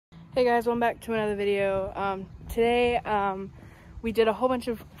Hey guys, welcome back to another video. Today we did a whole bunch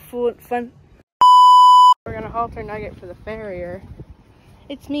of fun. We're gonna halter nugget for the Ferier.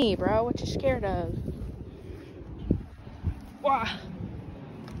 It's me, bro. What you scared of? Wow.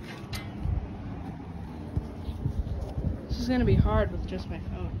 This is gonna be hard with just my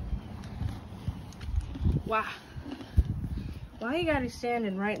phone. Wow. Why you gotta be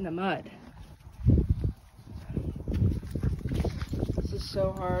standing right in the mud? This is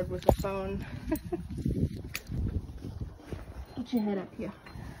so hard with the phone. Get your head up here.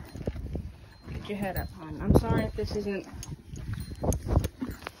 Get your head up, hon. I'm sorry if this isn't...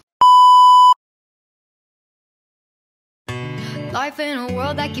 Life in a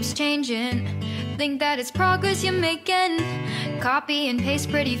world that keeps changing. Think that it's progress you're making. Copy and paste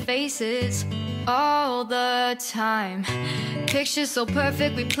pretty faces all the time. Pictures so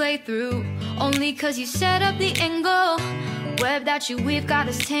perfect we play through, only cause you set up the angle. Web that you weave got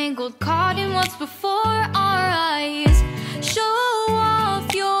us tangled, caught in what's before our eyes.